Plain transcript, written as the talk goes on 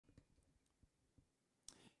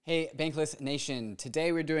Hey, Bankless Nation.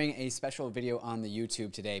 Today we're doing a special video on the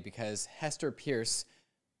YouTube today because Hester Peirce...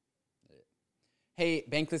 Hey,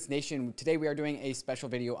 Bankless Nation. Today we are doing a special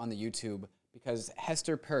video on the YouTube because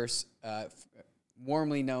Hester Peirce,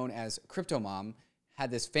 warmly known as Crypto Mom, had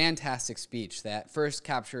this fantastic speech that first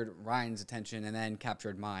captured Ryan's attention and then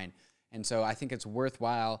captured mine. And so I think it's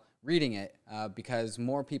worthwhile reading it because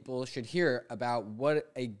more people should hear about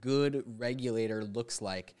what a good regulator looks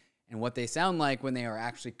like and what they sound like when they are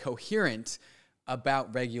actually coherent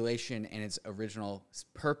about regulation and its original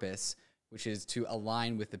purpose, which is to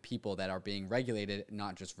align with the people that are being regulated,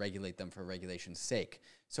 not just regulate them for regulation's sake.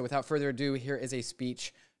 So without further ado, here is a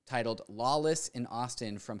speech titled Lawless in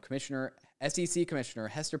Austin from SEC Commissioner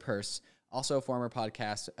Hester Peirce, also a former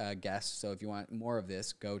podcast guest. So if you want more of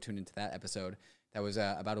this, go tune into that episode. That was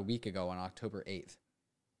about a week ago on October 8th.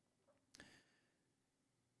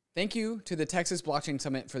 Thank you to the Texas Blockchain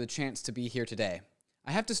Summit for the chance to be here today.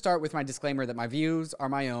 I have to start with my disclaimer that my views are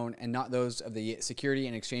my own and not those of the Security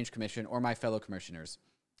and Exchange Commission or my fellow commissioners.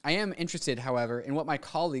 I am interested, however, in what my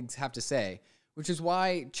colleagues have to say, which is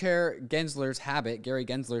why Chair Gary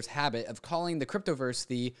Gensler's habit of calling the cryptoverse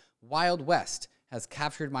the Wild West has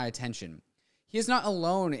captured my attention. He is not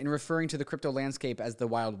alone in referring to the crypto landscape as the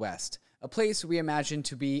Wild West, a place we imagine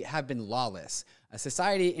to have been lawless, a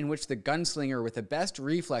society in which the gunslinger with the best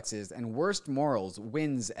reflexes and worst morals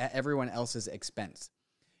wins at everyone else's expense.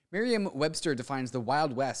 Merriam-Webster defines the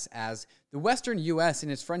Wild West as the Western U.S.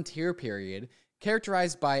 in its frontier period,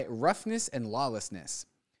 characterized by roughness and lawlessness.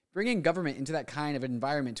 Bringing government into that kind of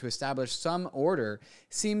environment to establish some order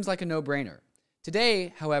seems like a no-brainer.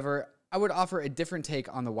 Today, however, I would offer a different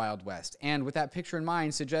take on the Wild West, and with that picture in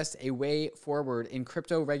mind, suggest a way forward in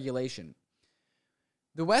crypto regulation.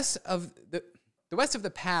 The West of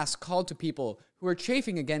the past called to people who are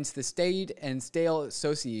chafing against the staid and stale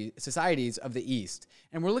societies of the East,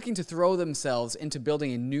 and were looking to throw themselves into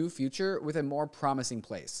building a new future with a more promising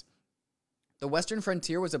place. The Western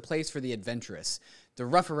frontier was a place for the adventurous, the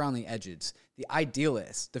rough around the edges, the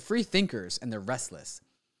idealists, the free thinkers, and the restless.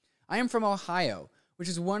 I am from Ohio, which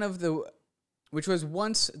was once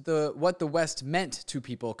what the West meant to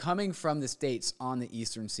people coming from the states on the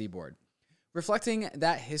eastern seaboard. Reflecting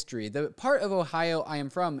that history, the part of Ohio I am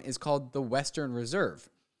from is called the Western Reserve.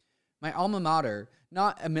 My alma mater,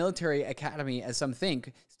 not a military academy as some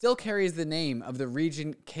think, still carries the name of the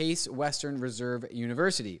region Case Western Reserve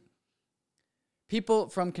University. People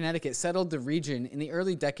from Connecticut settled the region in the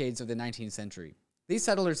early decades of the 19th century. These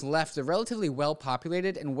settlers left the relatively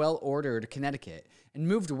well-populated and well-ordered Connecticut and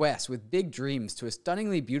moved west with big dreams to a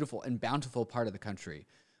stunningly beautiful and bountiful part of the country,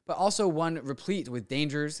 but also one replete with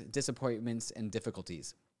dangers, disappointments, and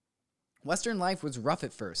difficulties. Western life was rough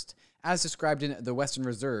at first, as described in The Western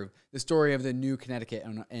Reserve, the story of the new Connecticut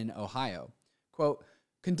in Ohio. Quote,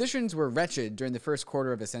 conditions were wretched during the first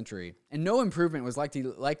quarter of the century, and no improvement was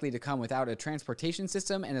likely to come without a transportation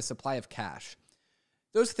system and a supply of cash.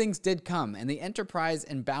 Those things did come, and the enterprise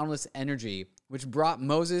and boundless energy which brought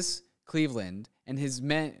Moses Cleveland and his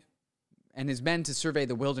men to survey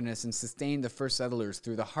the wilderness and sustain the first settlers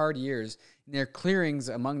through the hard years in their clearings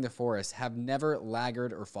among the forests have never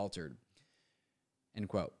laggard or faltered. End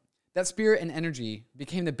quote. That spirit and energy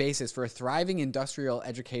became the basis for a thriving industrial,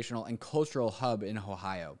 educational, and cultural hub in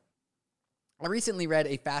Ohio. I recently read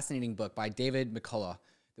a fascinating book by David McCullough,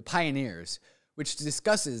 The Pioneers, which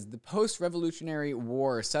discusses the post-Revolutionary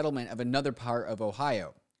War settlement of another part of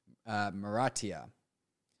Ohio, MATCHA,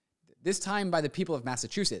 this time by the people of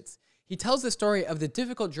Massachusetts. He tells the story of the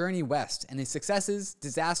difficult journey west and the successes,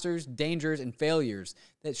 disasters, dangers, and failures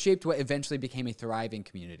that shaped what eventually became a thriving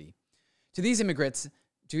community. To these immigrants,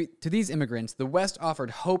 the West offered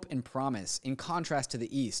hope and promise, in contrast to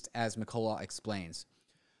the East, as McCullough explains.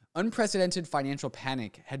 Unprecedented financial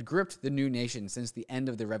panic had gripped the new nation since the end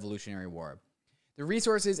of the Revolutionary War. The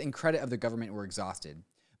resources and credit of the government were exhausted.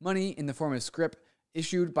 Money, in the form of scrip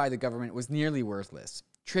issued by the government, was nearly worthless.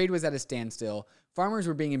 Trade was at a standstill, farmers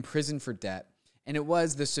were being imprisoned for debt, and it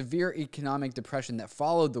was the severe economic depression that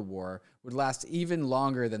followed the war would last even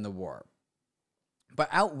longer than the war. But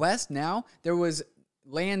out west now there was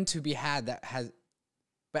land to be had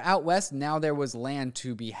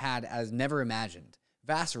as never imagined.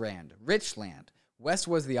 Vast land, rich land. West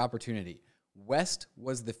was the opportunity. West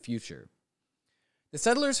was the future. The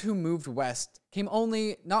settlers who moved west came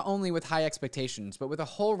not only with high expectations, but with a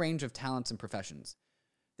whole range of talents and professions.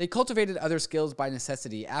 They cultivated other skills by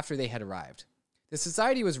necessity after they had arrived. The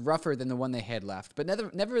society was rougher than the one they had left, but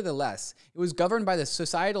nevertheless, it was governed by the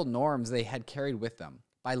societal norms they had carried with them,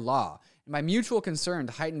 by law, and by mutual concern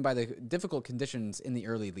heightened by the difficult conditions in the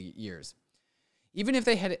early years. Even if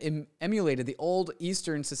they had emulated the old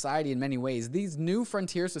Eastern society in many ways, these new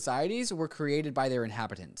frontier societies were created by their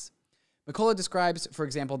inhabitants. McCullough describes, for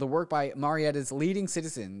example, the work by Marietta's leading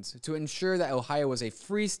citizens to ensure that Ohio was a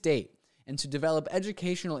free state and to develop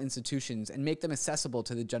educational institutions and make them accessible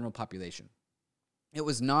to the general population. It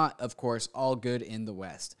was not, of course, all good in the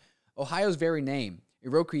West. Ohio's very name,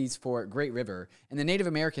 Iroquois for Great River, and the Native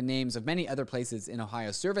American names of many other places in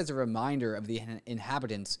Ohio serve as a reminder of the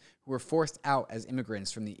inhabitants who were forced out as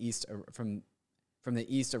immigrants from the east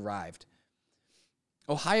arrived.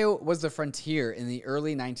 Ohio was the frontier in the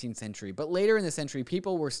early 19th century, but later in the century,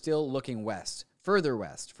 people were still looking west, further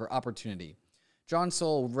west, for opportunity. John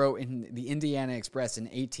Soule wrote in the Indiana Express in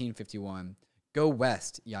 1851, "Go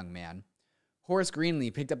west, young man." Horace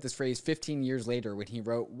Greeley picked up this phrase 15 years later when he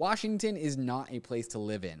wrote, "Washington is not a place to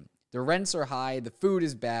live in. The rents are high, the food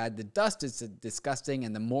is bad, the dust is disgusting,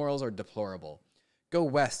 and the morals are deplorable. Go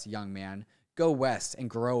west, young man. Go west and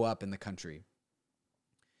grow up in the country."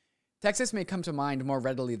 Texas may come to mind more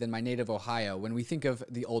readily than my native Ohio when we think of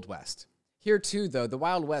the Old West. Here too, though, the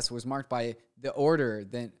Wild West was marked by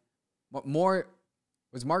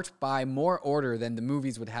more order than the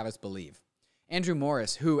movies would have us believe. Andrew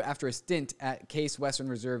Morris, who, after a stint at Case Western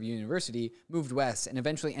Reserve University, moved west and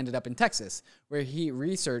eventually ended up in Texas, where he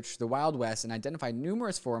researched the Wild West and identified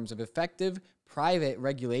numerous forms of effective private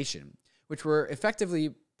regulation, which were effective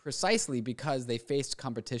precisely because they faced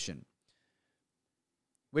competition.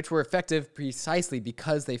 He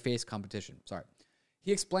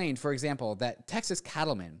explained, for example, that Texas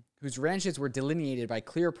cattlemen, whose ranches were delineated by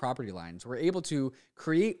clear property lines, were able to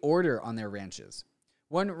create order on their ranches.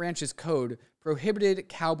 One ranch's code prohibited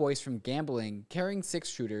cowboys from gambling, carrying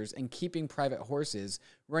six-shooters, and keeping private horses,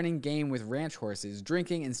 running game with ranch horses,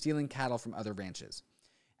 drinking, and stealing cattle from other ranches.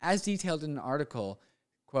 As detailed in an article,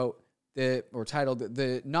 quote, titled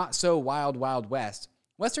 "The Not So Wild Wild West,"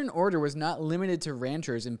 Western order was not limited to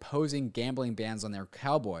ranchers imposing gambling bans on their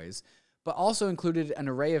cowboys, but also included an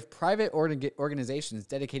array of private organizations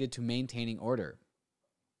dedicated to maintaining order.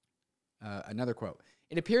 Another quote,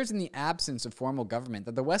 "It appears in the absence of formal government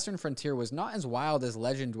that the western frontier was not as wild as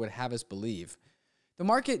legend would have us believe. The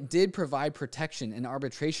market did provide protection and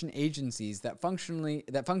arbitration agencies that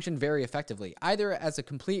functioned very effectively, either as a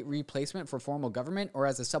complete replacement for formal government or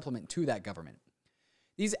as a supplement to that government.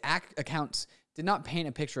 These accounts did not paint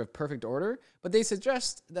a picture of perfect order, but they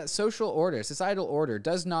suggest that societal order,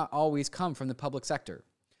 does not always come from the public sector.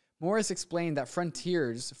 Morris explained that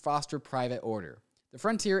frontiers foster private order. The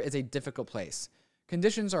frontier is a difficult place.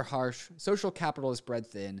 Conditions are harsh, social capital is spread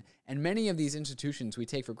thin, and many of these institutions we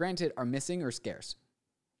take for granted are missing or scarce."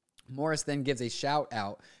 Morris then gives a shout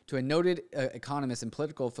out to a noted economist and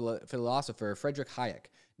political philosopher, Friedrich Hayek,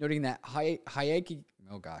 noting that Hayekian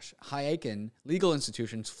legal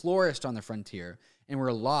institutions flourished on the frontier and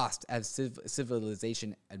were lost as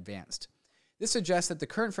civilization advanced. This suggests that the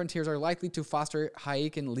current frontiers are likely to foster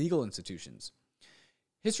Hayekian legal institutions.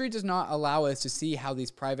 History does not allow us to see how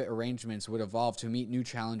these private arrangements would evolve to meet new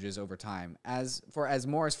challenges over time. As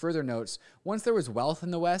Morris further notes, once there was wealth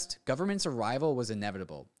in the West, government's arrival was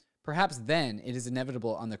inevitable. Perhaps then it is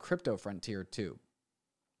inevitable on the crypto frontier too.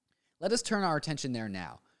 Let us turn our attention there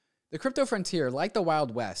now. The crypto frontier, like the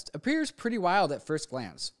Wild West, appears pretty wild at first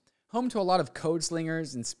glance. Home to a lot of code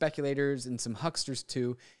slingers and speculators and some hucksters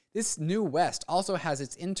too, this new West also has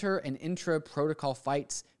its inter and intra-protocol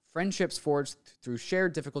fights, friendships forged through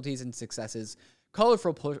shared difficulties and successes,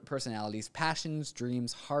 colorful personalities, passions,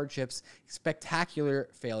 dreams, hardships, spectacular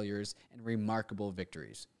failures, and remarkable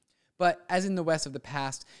victories. But as in the West of the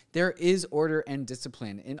past, there is order and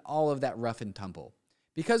discipline in all of that rough and tumble.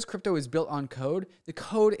 Because crypto is built on code, the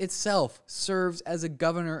code itself serves as a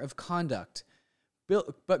governor of conduct.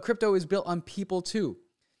 But crypto is built on people too.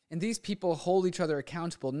 And these people hold each other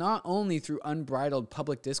accountable not only through unbridled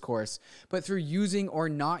public discourse, but through using or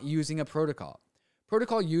not using a protocol.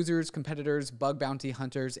 Protocol users, competitors, bug bounty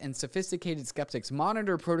hunters, and sophisticated skeptics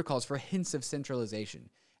monitor protocols for hints of centralization,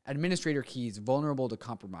 administrator keys vulnerable to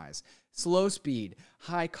compromise, slow speed,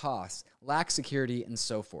 high costs, lack security, and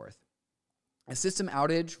so forth. A system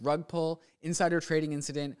outage, rug pull, insider trading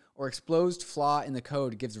incident, or exposed flaw in the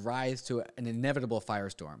code gives rise to an inevitable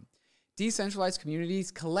firestorm. Decentralized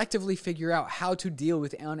communities collectively figure out how to deal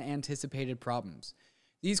with unanticipated problems.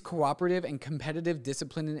 These cooperative and competitive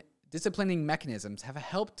disciplining mechanisms have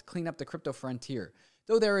helped clean up the crypto frontier,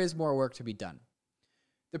 though there is more work to be done.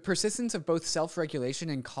 The persistence of both self-regulation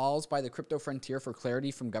and calls by the crypto frontier for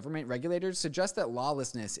clarity from government regulators suggest that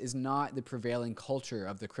lawlessness is not the prevailing culture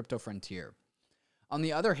of the crypto frontier. On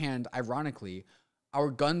the other hand, ironically, our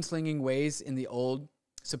gunslinging ways in the old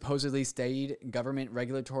supposedly staid government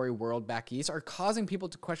regulatory world back east are causing people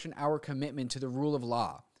to question our commitment to the rule of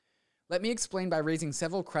law. Let me explain by raising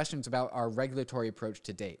several questions about our regulatory approach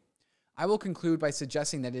to date. I will conclude by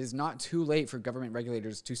suggesting that it is not too late for government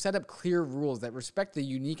regulators to set up clear rules that respect the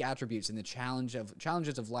unique attributes and the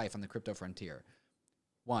challenges of life on the crypto frontier.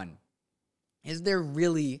 1. Is there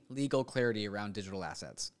really legal clarity around digital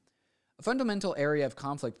assets? A fundamental area of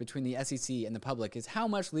conflict between the SEC and the public is how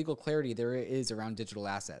much legal clarity there is around digital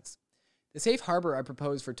assets. The safe harbor I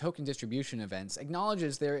propose for token distribution events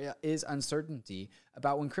acknowledges there is uncertainty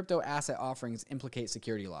about when crypto asset offerings implicate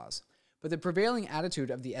security laws. But the prevailing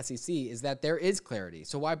attitude of the SEC is that there is clarity,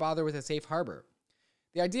 so why bother with a safe harbor?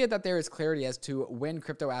 The idea that there is clarity as to when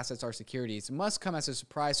crypto assets are securities must come as a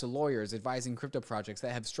surprise to lawyers advising crypto projects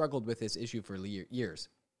that have struggled with this issue for years.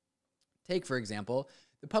 Take, for example,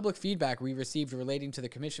 the public feedback we received relating to the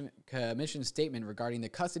commission statement regarding the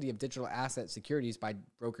custody of digital asset securities by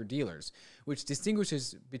broker-dealers, which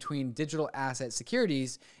distinguishes between digital asset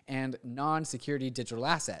securities and non-security digital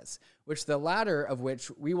assets, which the latter of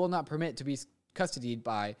which we will not permit to be custodied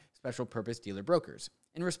by special-purpose dealer brokers.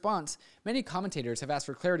 In response, many commentators have asked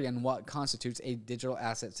for clarity on what constitutes a digital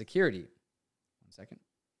asset security. One second.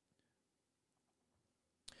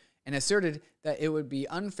 And asserted that it would be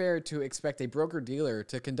unfair to expect a broker-dealer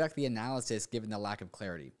to conduct the analysis given the lack of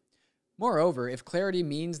clarity. Moreover, if clarity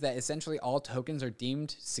means that essentially all tokens are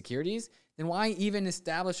deemed securities, then why even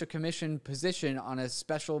establish a commission position on a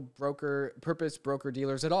special purpose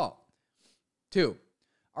broker-dealers at all? 2.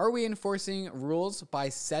 Are we enforcing rules by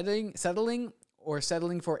settling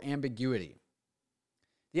for ambiguity?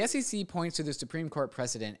 The SEC points to the Supreme Court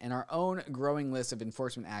precedent and our own growing list of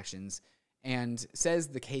enforcement actions and says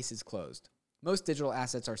the case is closed. Most digital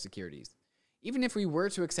assets are securities. Even if we were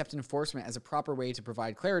to accept enforcement as a proper way to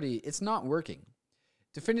provide clarity, it's not working.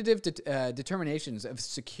 Definitive determinations of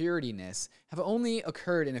securityness have only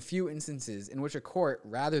occurred in a few instances in which a court,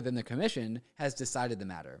 rather than the commission, has decided the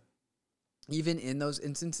matter. Even in those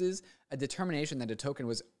instances, a determination that a token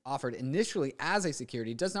was offered initially as a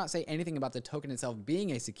security does not say anything about the token itself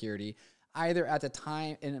being a security, either at the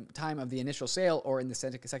time of the initial sale or in the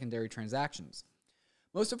secondary transactions.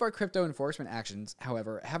 Most of our crypto enforcement actions,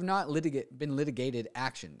 however, have not been litigated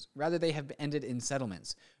actions. Rather, they have ended in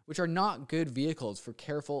settlements, which are not good vehicles for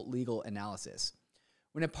careful legal analysis.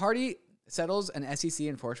 When a party settles an SEC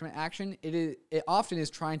enforcement action, it often is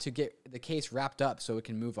trying to get the case wrapped up so it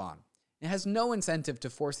can move on. It has no incentive to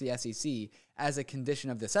force the SEC, as a condition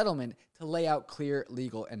of the settlement, to lay out clear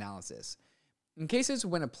legal analysis. In cases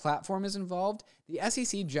when a platform is involved, the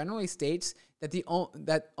SEC generally states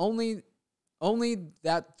that only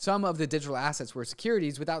that some of the digital assets were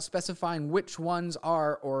securities without specifying which ones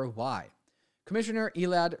are or why. Commissioner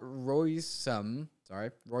Elad Roisman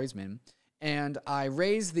and I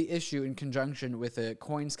raised the issue in conjunction with a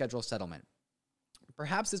coin schedule settlement.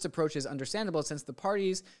 Perhaps this approach is understandable since the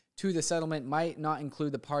parties to the settlement might not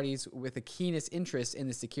include the parties with the keenest interest in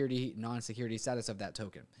the security, non-security status of that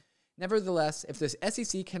token. Nevertheless, if the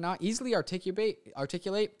SEC cannot easily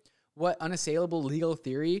articulate what unassailable legal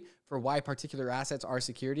theory for why particular assets are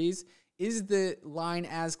securities, is the line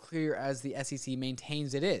as clear as the SEC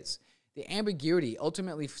maintains it is? The ambiguity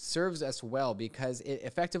ultimately serves us well because it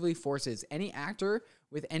effectively forces any actor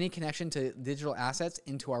with any connection to digital assets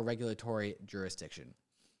into our regulatory jurisdiction.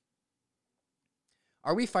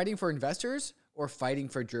 Are we fighting for investors or fighting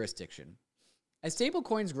for jurisdiction? As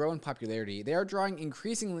stablecoins grow in popularity, they are drawing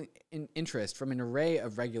increasingly interest from an array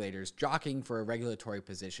of regulators jockeying for a regulatory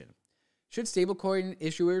position. Should stablecoin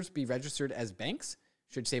issuers be registered as banks?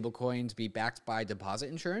 Should stablecoins be backed by deposit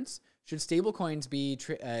insurance? Should stablecoins be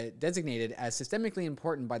designated as systemically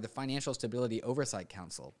important by the Financial Stability Oversight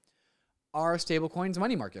Council? Are stablecoins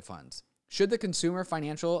money market funds? Should the Consumer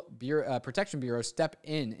Financial Protection Bureau step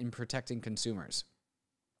in protecting consumers?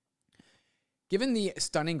 Given the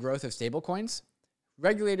stunning growth of stablecoins,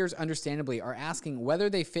 regulators understandably are asking whether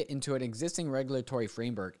they fit into an existing regulatory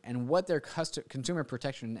framework and what their consumer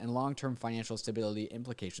protection and long-term financial stability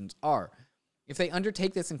implications are. If they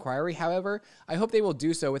undertake this inquiry, however, I hope they will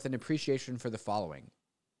do so with an appreciation for the following.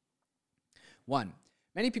 1.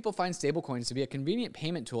 Many people find stablecoins to be a convenient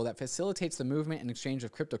payment tool that facilitates the movement and exchange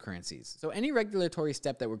of cryptocurrencies. So any regulatory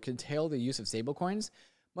step that would curtail the use of stablecoins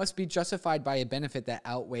must be justified by a benefit that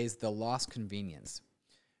outweighs the lost convenience.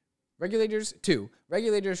 Regulators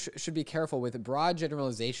should be careful with broad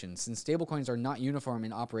generalizations since stablecoins are not uniform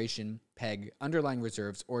in operation, peg, underlying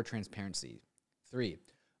reserves, or transparency. 3.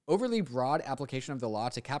 Overly broad application of the law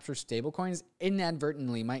to capture stablecoins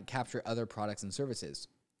inadvertently might capture other products and services.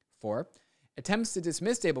 4. Attempts to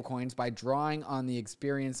dismiss stablecoins by drawing on the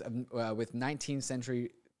experience of, with 19th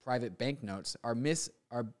century private banknotes are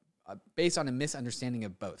based on a misunderstanding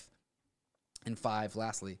of both. And 5,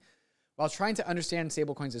 lastly, while trying to understand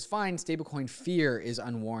stablecoins is fine, stablecoin fear is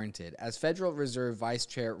unwarranted. As Federal Reserve Vice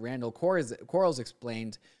Chair Randall Quarles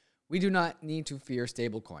explained, we do not need to fear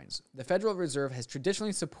stablecoins. The Federal Reserve has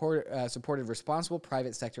traditionally supported responsible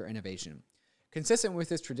private sector innovation. Consistent with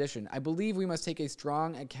this tradition, I believe we must take a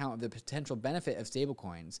strong account of the potential benefit of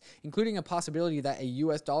stablecoins, including a possibility that a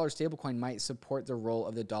US dollar stablecoin might support the role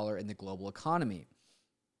of the dollar in the global economy.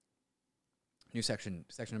 New section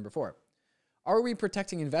number 4. Are we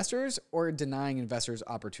protecting investors or denying investors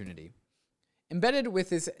opportunity? Embedded with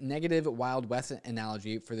this negative Wild West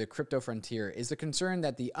analogy for the crypto frontier is the concern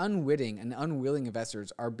that the unwitting and unwilling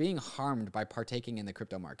investors are being harmed by partaking in the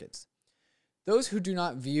crypto markets. Those who do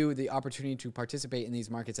not view the opportunity to participate in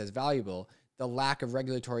these markets as valuable, the lack of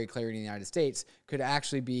regulatory clarity in the United States could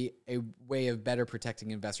actually be a way of better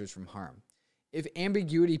protecting investors from harm. If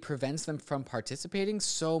ambiguity prevents them from participating,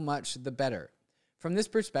 so much the better. From this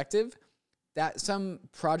perspective, that some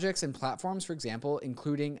projects and platforms, for example,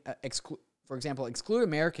 exclude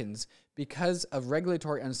Americans because of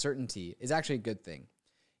regulatory uncertainty is actually a good thing.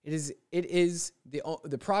 It is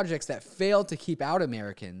the projects that fail to keep out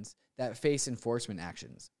Americans that face enforcement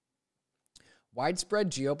actions. Widespread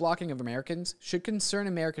geo-blocking of Americans should concern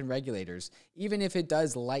American regulators, even if it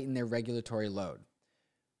does lighten their regulatory load.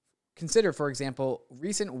 Consider, for example,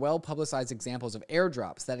 recent well-publicized examples of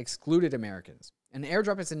airdrops that excluded Americans. An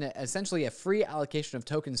airdrop is essentially a free allocation of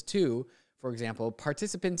tokens to, for example,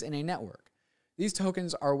 participants in a network. These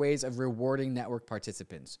tokens are ways of rewarding network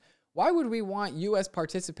participants. Why would we want U.S.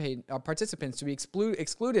 participants to be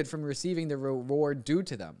excluded from receiving the reward due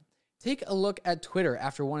to them? Take a look at Twitter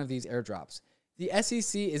after one of these airdrops. The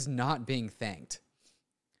SEC is not being thanked.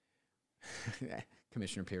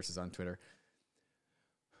 Commissioner Peirce is on Twitter.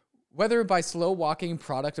 Whether by slow-walking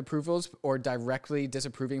product approvals or directly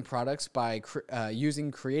disapproving products by using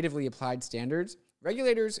creatively applied standards,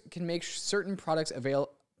 regulators can make certain products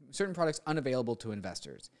unavailable to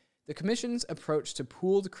investors. The Commission's approach to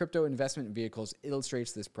pooled crypto investment vehicles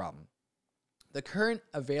illustrates this problem. The current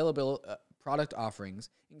available product offerings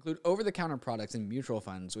include over-the-counter products and mutual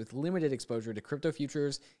funds with limited exposure to crypto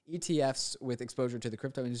futures, ETFs with exposure to the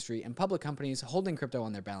crypto industry, and public companies holding crypto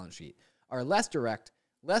on their balance sheet are less direct,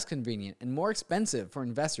 less convenient, and more expensive for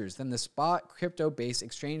investors than the spot crypto-based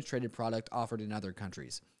exchange-traded product offered in other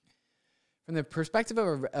countries. From the perspective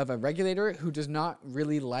of a regulator who does not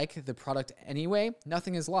really like the product anyway,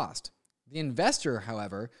 nothing is lost. The investor,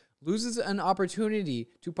 however, loses an opportunity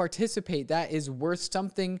to participate that is worth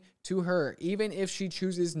something to her, even if she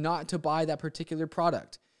chooses not to buy that particular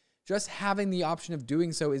product. Just having the option of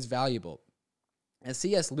doing so is valuable. As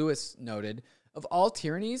C.S. Lewis noted, of all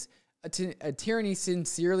tyrannies, a tyranny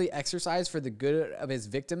sincerely exercised for the good of its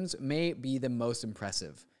victims may be the most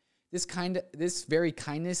impressive. This very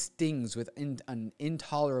kindness stings with an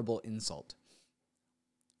intolerable insult.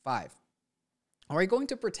 5. Are we going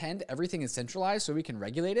to pretend everything is centralized so we can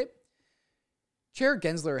regulate it? Chair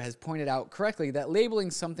Gensler has pointed out correctly that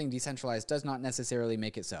labeling something decentralized does not necessarily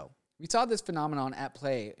make it so. We saw this phenomenon at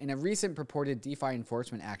play in a recent purported DeFi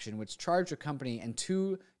enforcement action which charged a company and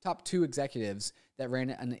top two executives that ran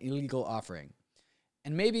an illegal offering.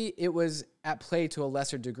 And maybe it was at play to a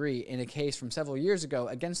lesser degree in a case from several years ago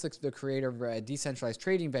against the creator of a decentralized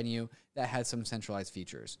trading venue that had some centralized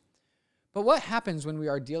features. But what happens when we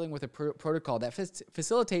are dealing with a protocol that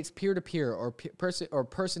facilitates peer-to-peer or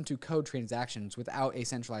person-to-code transactions without a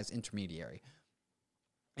centralized intermediary?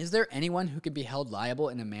 Is there anyone who can be held liable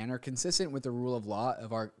in a manner consistent with the rule of law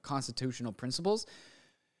of our constitutional principles?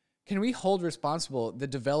 Can we hold responsible the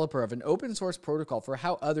developer of an open source protocol for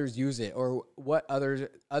how others use it or what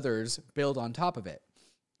others build on top of it?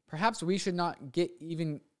 Perhaps we should not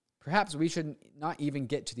even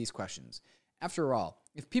get to these questions. After all,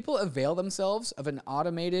 if people avail themselves of an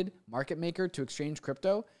automated market maker to exchange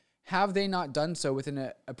crypto, have they not done so with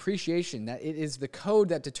an appreciation that it is the code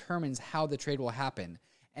that determines how the trade will happen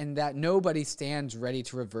and that nobody stands ready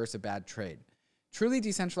to reverse a bad trade? Truly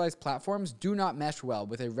decentralized platforms do not mesh well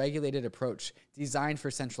with a regulated approach designed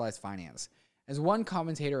for centralized finance. As one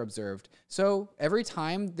commentator observed, so every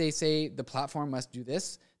time they say the platform must do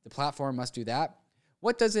this, the platform must do that,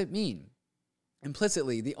 what does it mean?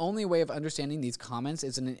 Implicitly, the only way of understanding these comments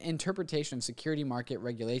is an interpretation of security market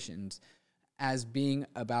regulations as being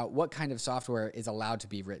about what kind of software is allowed to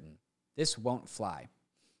be written. This won't fly.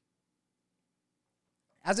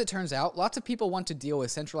 As it turns out, lots of people want to deal with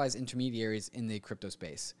centralized intermediaries in the crypto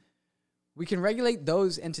space. We can regulate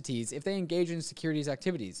those entities if they engage in securities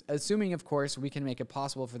activities, assuming, of course, we can make it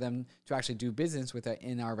possible for them to actually do business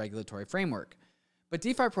in our regulatory framework. But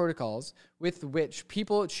DeFi protocols with which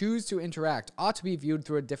people choose to interact ought to be viewed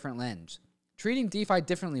through a different lens. Treating DeFi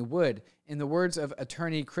differently would, in the words of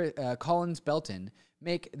attorney Collins Belton,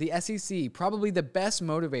 make the SEC probably the best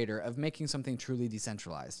motivator of making something truly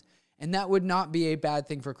decentralized. And that would not be a bad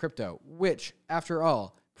thing for crypto, which, after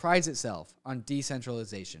all, prides itself on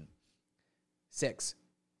decentralization. 6.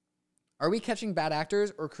 Are we catching bad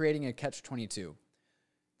actors or creating a catch-22?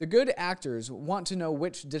 The good actors want to know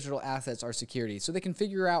which digital assets are securities so they can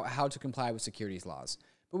figure out how to comply with securities laws.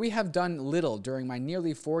 But we have done little during my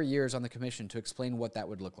nearly 4 years on the commission to explain what that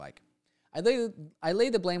would look like. I lay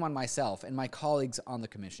the blame on myself and my colleagues on the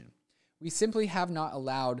commission. We simply have not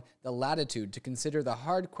allowed the latitude to consider the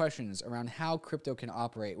hard questions around how crypto can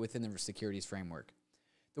operate within the securities framework.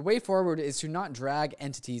 The way forward is to not drag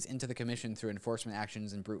entities into the commission through enforcement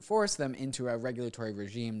actions and brute force them into a regulatory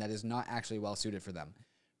regime that is not actually well suited for them.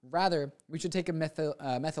 Rather, we should take a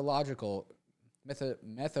methodological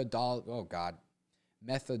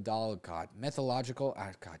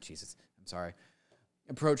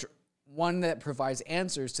approach, one that provides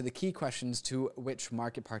answers to the key questions to which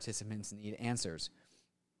market participants need answers.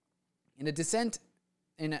 In a dissent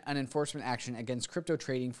in an enforcement action against crypto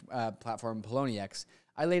trading platform Poloniex,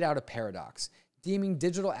 I laid out a paradox. Deeming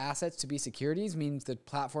digital assets to be securities means that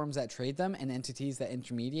platforms that trade them and entities that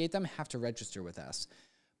intermediate them have to register with us.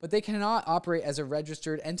 But they cannot operate as a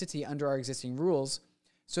registered entity under our existing rules,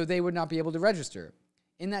 so they would not be able to register.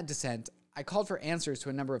 In that dissent, I called for answers to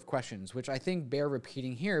a number of questions, which I think bear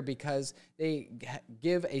repeating here because they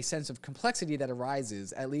give a sense of complexity that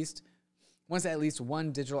arises once at least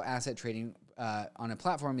one digital asset trading on a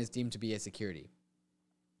platform is deemed to be a security.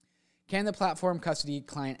 Can the platform custody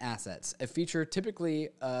client assets, a feature typical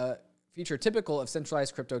of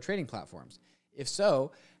centralized crypto trading platforms? If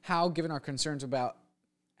so, how, given our concerns about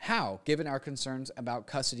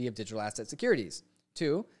custody of digital asset securities?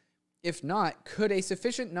 2, if not, could a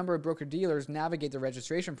sufficient number of broker-dealers navigate the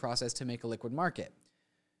registration process to make a liquid market?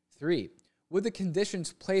 3, would the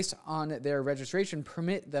conditions placed on their registration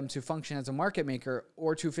permit them to function as a market maker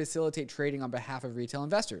or to facilitate trading on behalf of retail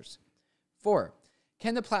investors? 4,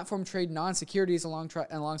 can the platform trade non-securities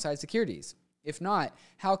alongside securities? If not,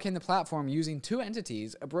 how can the platform, using 2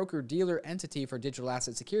 entities, a broker-dealer entity for digital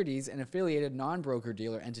asset securities and affiliated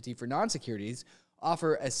non-broker-dealer entity for non-securities,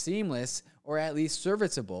 offer a seamless or at least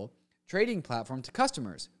serviceable trading platform to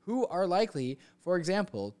customers who are likely, for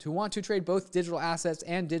example, to want to trade both digital assets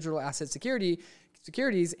and digital asset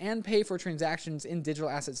securities and pay for transactions in digital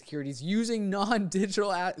asset securities using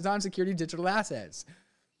non-security digital assets?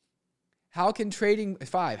 How can a trading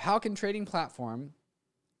platform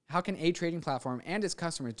and its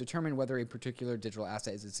customers determine whether a particular digital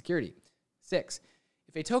asset is a security? 6,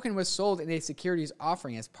 if a token was sold in a securities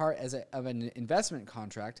offering as part of an investment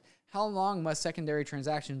contract, how long must secondary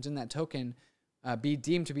transactions in that token be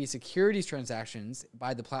deemed to be securities transactions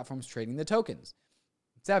by the platforms trading the tokens?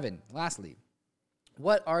 7, lastly,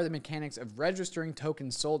 what are the mechanics of registering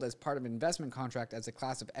tokens sold as part of an investment contract as a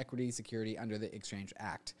class of equity security under the Exchange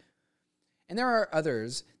Act? And there are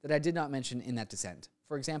others that I did not mention in that dissent.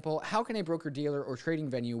 For example, how can a broker-dealer or trading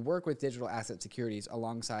venue work with digital asset securities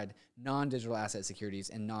alongside non-digital asset securities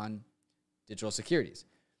and non-digital securities?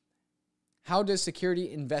 How does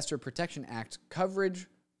Security Investor Protection Act coverage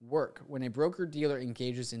work when a broker-dealer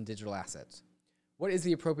engages in digital assets? What is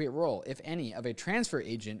the appropriate role, if any, of a transfer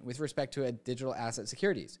agent with respect to a digital asset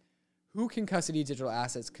securities? Who can custody digital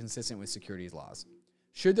assets consistent with securities laws?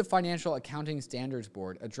 Should the Financial Accounting Standards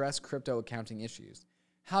Board address crypto accounting issues?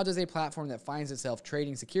 How does a platform that finds itself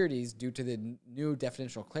trading securities due to the new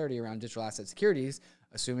definitional clarity around digital asset securities,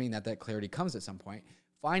 assuming that clarity comes at some point,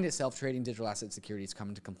 find itself trading digital asset securities come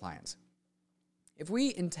into compliance? If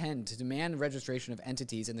we intend to demand registration of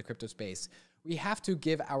entities in the crypto space, we have to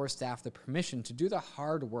give our staff the permission to do the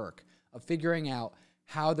hard work of figuring out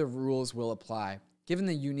how the rules will apply, given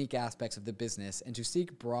the unique aspects of the business, and to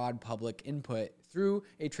seek broad public input through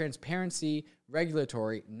a transparency,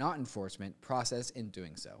 regulatory, not enforcement process in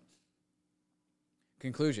doing so.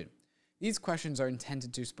 Conclusion. These questions are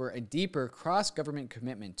intended to spur a deeper cross-government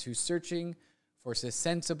commitment to searching for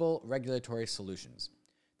sensible regulatory solutions.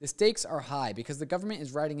 The stakes are high because the government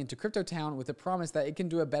is riding into Crypto Town with a promise that it can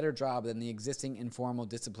do a better job than the existing informal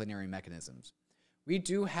disciplinary mechanisms. We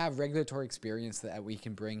do have regulatory experience that we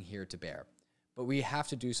can bring here to bear, but we have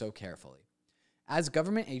to do so carefully. As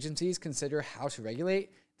government agencies consider how to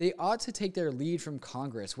regulate, they ought to take their lead from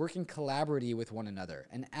Congress, working collaboratively with one another,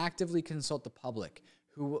 and actively consult the public,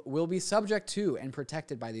 who will be subject to and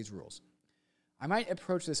protected by these rules. I might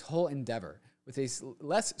approach this whole endeavor with a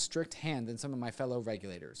less strict hand than some of my fellow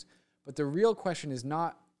regulators. But the real question is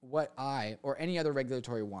not what I or any other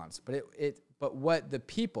regulatory wants, but what the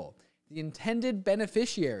people, the intended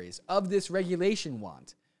beneficiaries of this regulation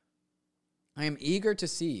want. I am eager to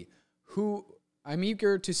see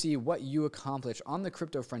what you accomplish on the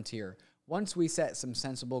crypto frontier once we set some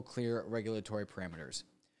sensible, clear regulatory parameters.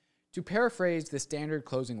 To paraphrase the standard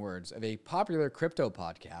closing words of a popular crypto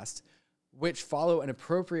podcast, which follow an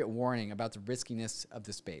appropriate warning about the riskiness of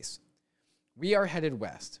the space. We are headed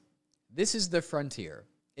west. This is the frontier.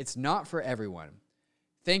 It's not for everyone.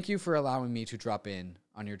 Thank you for allowing me to drop in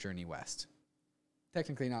on your journey west.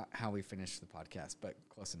 Technically not how we finished the podcast, but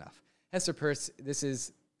close enough. Hester Peirce, this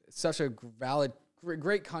is such a valid,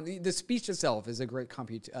 great the speech itself is a great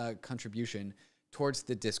contribution towards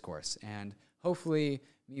the discourse. And hopefully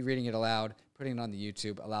me reading it aloud, putting it on the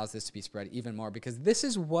YouTube allows this to be spread even more, because this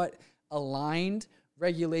is what aligned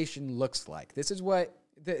regulation looks like. This is what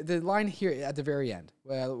the line here at the very end.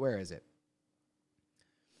 Well, where is it?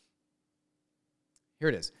 Here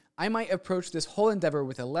it is. I might approach this whole endeavor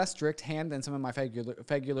with a less strict hand than some of my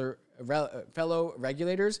fellow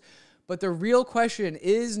regulators, but the real question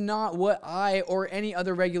is not what I or any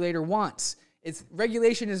other regulator wants.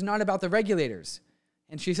 Regulation is not about the regulators.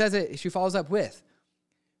 And she says it, she follows up with,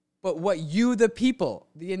 but what you, the people,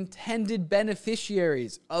 the intended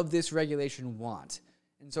beneficiaries of this regulation want.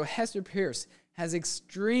 And so Hester Peirce has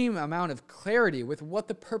extreme amount of clarity with what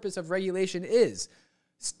the purpose of regulation is.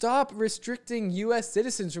 Stop restricting U.S.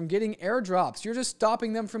 citizens from getting airdrops. You're just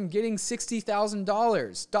stopping them from getting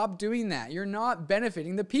 $60,000. Stop doing that. You're not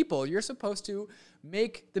benefiting the people. You're supposed to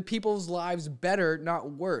make the people's lives better,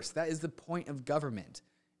 not worse. That is the point of government.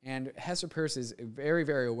 And Hester Peirce is very,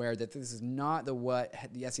 very aware that this is not what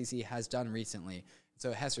the SEC has done recently.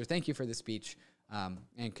 So Hester, thank you for the speech,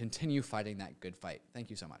 and continue fighting that good fight.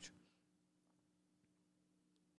 Thank you so much.